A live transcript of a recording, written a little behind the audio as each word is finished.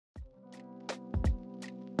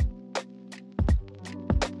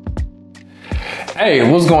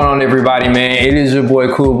Hey, what's going on, everybody, man? It is your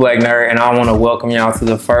boy Cool Black Nerd, and I want to welcome y'all to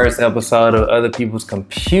the first episode of Other People's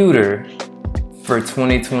Computer for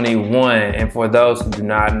 2021. And for those who do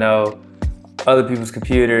not know, Other People's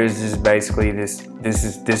Computers is basically this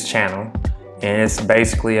channel, and it's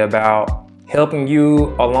basically about helping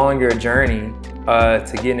you along your journey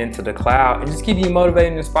to getting into the cloud and just keeping you motivated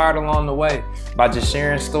and inspired along the way by just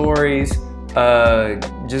sharing stories,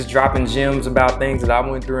 just dropping gems about things that I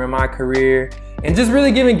went through in my career, and just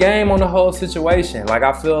really giving game on the whole situation. Like,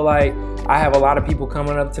 I feel like I have a lot of people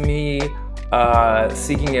coming up to me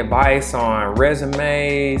seeking advice on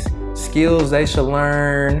resumes, skills they should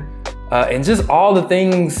learn, and just all the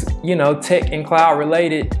things, you know, tech and cloud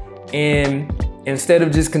related. And instead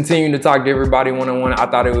of just continuing to talk to everybody one-on-one, I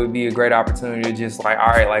thought it would be a great opportunity to just like, all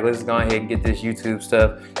right, like, let's go ahead and get this YouTube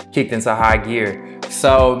stuff kicked into high gear.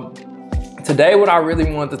 So today, what I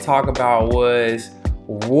really wanted to talk about was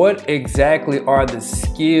what exactly are the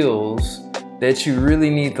skills that you really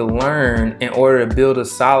need to learn in order to build a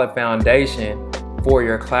solid foundation for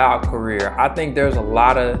your cloud career. I think there's a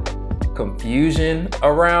lot of confusion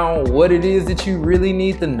around what it is that you really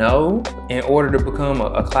need to know in order to become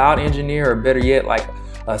a cloud engineer, or better yet, like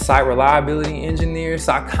a site reliability engineer.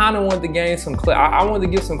 So I kind of wanted to gain some I wanted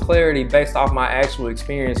to give some clarity based off my actual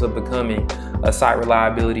experience of becoming a site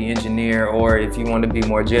reliability engineer, or if you want to be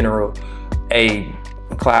more general, a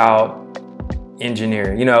cloud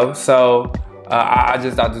engineer, you know. So I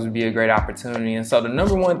just thought this would be a great opportunity. And so the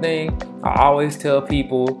number one thing I always tell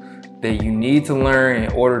people that you need to learn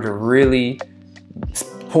in order to really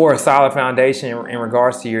pour a solid foundation in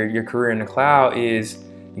regards to your career in the cloud is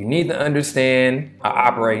you need to understand an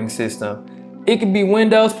operating system. It could be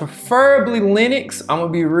Windows, preferably Linux. I'm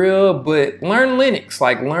gonna be real, but learn Linux,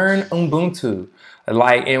 like learn Ubuntu.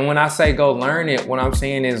 Like, and when I say go learn it, what I'm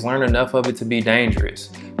saying is learn enough of it to be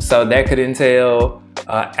dangerous. So that could entail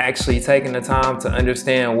actually taking the time to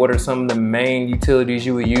understand what are some of the main utilities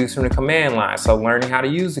you would use from the command line. So learning how to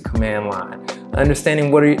use the command line,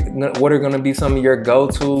 understanding what are going to be some of your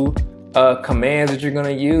go-to commands that you're going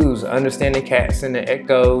to use, understanding cats and the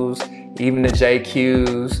echoes, even the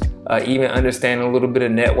JQs, even understanding a little bit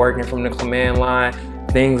of networking from the command line,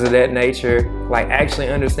 things of that nature. Like, actually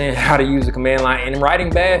understand how to use the command line and writing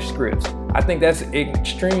bash scripts. I think that's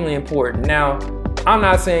extremely important. Now, I'm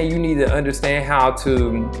not saying you need to understand how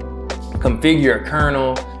to configure a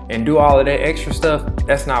kernel and do all of that extra stuff.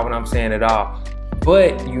 That's not what I'm saying at all.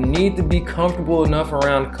 But you need to be comfortable enough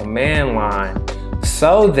around the command line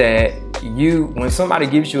so that when somebody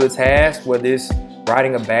gives you a task, whether it's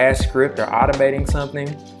writing a bash script or automating something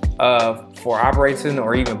for operating system,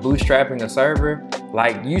 or even bootstrapping a server,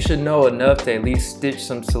 like, you should know enough to at least stitch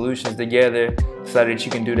some solutions together so that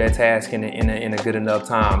you can do that task in a good enough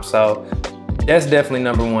time. So that's definitely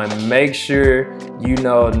number one. Make sure you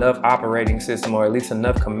know enough operating system, or at least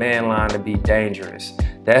enough command line to be dangerous.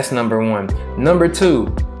 That's number one. Number two,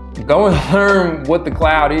 go and learn what the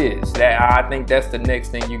cloud is. I think that's the next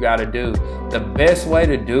thing you got to do. The best way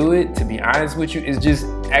to do it, to be honest with you, is just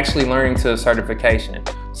actually learning to a certification.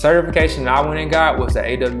 Certification I went and got was the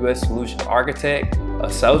AWS Solution Architect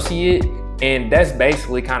Associate, and that's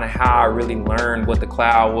basically kind of how I really learned what the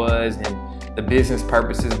cloud was and the business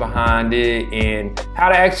purposes behind it and how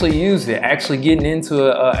to actually use it. Actually getting into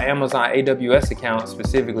a Amazon AWS account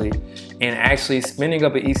specifically, and actually spinning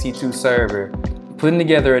up an EC2 server, putting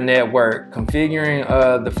together a network, configuring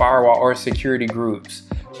the firewall or security groups,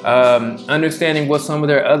 understanding what some of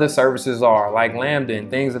their other services are, like Lambda and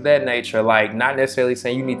things of that nature. Like, not necessarily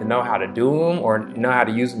saying you need to know how to do them or know how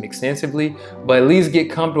to use them extensively, but at least get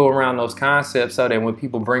comfortable around those concepts so that when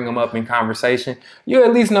people bring them up in conversation, you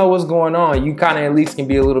at least know what's going on. You kind of at least can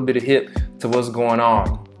be a little bit hip to what's going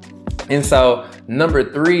on. And so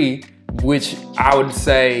number three, which I would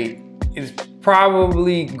say is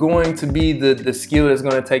probably going to be the skill that's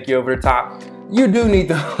going to take you over the top, you do need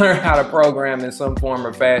to learn how to program in some form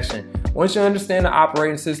or fashion. Once you understand the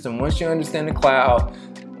operating system, once you understand the cloud,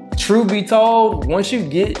 truth be told, once you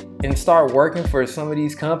get and start working for some of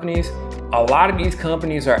these companies, a lot of these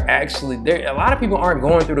companies are actually there. A lot of people aren't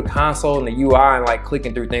going through the console and the UI and like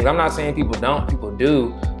clicking through things. I'm not saying people don't, people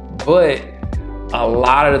do, but a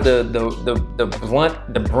lot of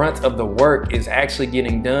the brunt of the work is actually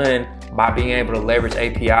getting done by being able to leverage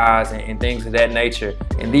APIs and things of that nature.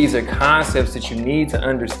 And these are concepts that you need to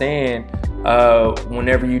understand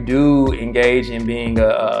whenever you do engage in being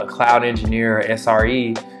a cloud engineer or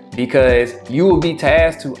SRE, because you will be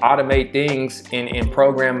tasked to automate things and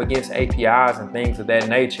program against APIs and things of that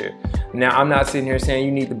nature. Now, I'm not sitting here saying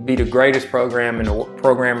you need to be the greatest programmer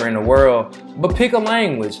in the world, but pick a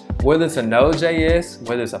language, whether it's a Node.js,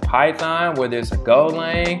 whether it's a Python, whether it's a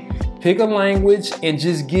Golang, pick a language and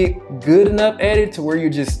just get good enough at it to where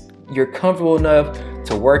you're comfortable enough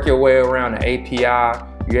to work your way around the API.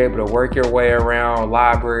 You're able to work your way around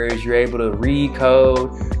libraries. You're able to read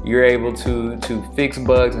code. You're able to fix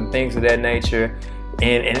bugs and things of that nature.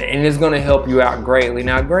 And it's going to help you out greatly.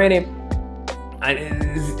 Now, granted,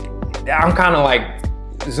 I'm kind of like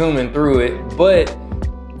zooming through it, but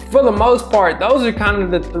for the most part, those are kind of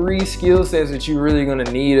the 3 skill sets that you're really going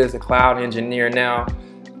to need as a cloud engineer. Now,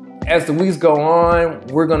 as the weeks go on,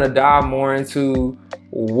 we're going to dive more into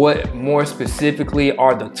what more specifically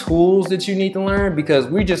are the tools that you need to learn, because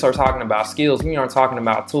we just are talking about skills. We aren't talking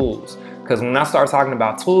about tools, because when I start talking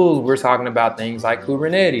about tools, we're talking about things like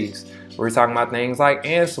Kubernetes. We're talking about things like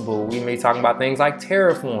Ansible. We may talk about things like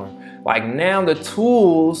Terraform. Like, now the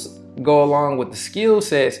tools go along with the skill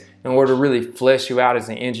sets in order to really flesh you out as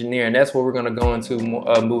an engineer. And that's what we're going to go into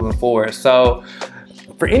moving forward. So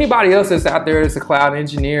for anybody else that's out there that's a cloud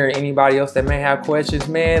engineer, anybody else that may have questions,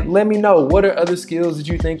 man, let me know. What are other skills that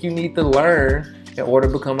you think you need to learn in order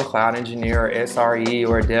to become a cloud engineer, or SRE,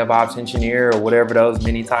 or a DevOps engineer, or whatever those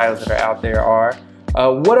many titles that are out there are?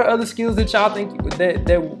 What are other skills that y'all think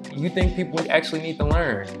that you think people actually need to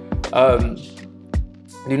learn?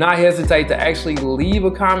 Do not hesitate to actually leave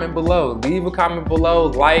a comment below. Leave a comment below,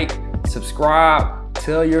 like, subscribe,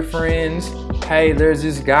 tell your friends, hey, there's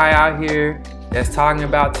this guy out here that's talking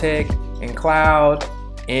about tech and cloud,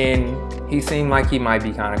 and he seemed like he might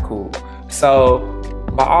be kind of cool. So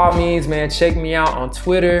by all means, man, check me out on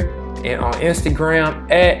Twitter and on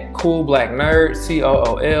Instagram at CoolBlackNerd,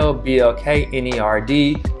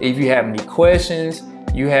 CoolBlackNerd. If you have any questions,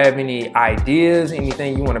 you have any ideas,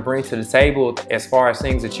 anything you want to bring to the table as far as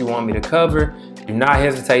things that you want me to cover, do not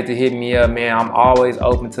hesitate to hit me up, man. I'm always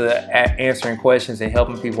open to answering questions and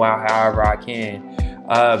helping people out however I can.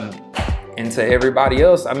 And to everybody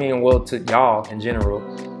else, I mean, well, to y'all in general,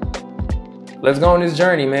 let's go on this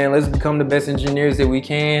journey, man. Let's become the best engineers that we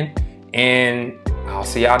can. And I'll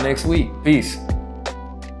see y'all next week. Peace.